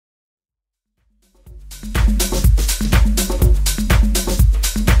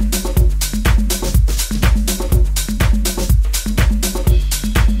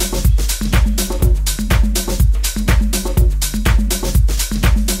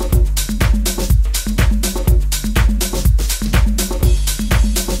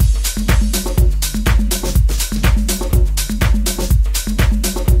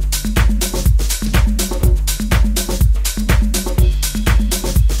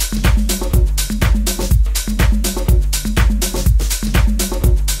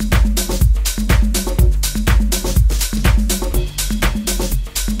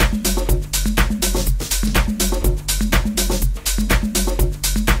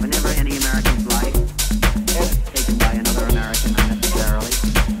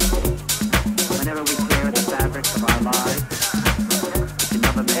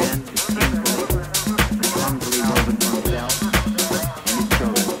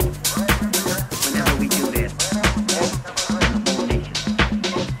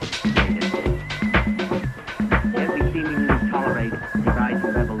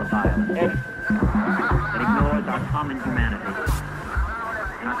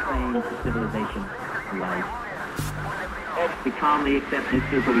known to civilization alike. We calmly accept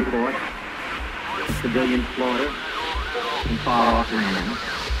newspaper reports of civilian slaughter in far-off lands.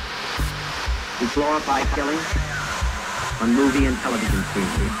 We glorify killing on movie and television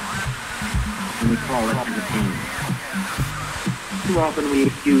screens, and we call it entertainment. Too often we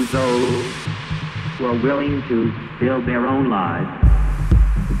excuse those who are willing to build their own lives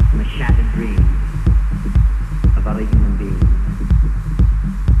from the shattered dreams of other human beings.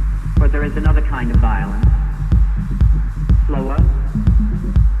 But there is another kind of violence, slower,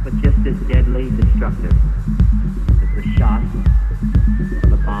 but just as deadly destructive as the shot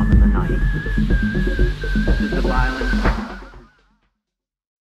of a bomb in the night. This is the violence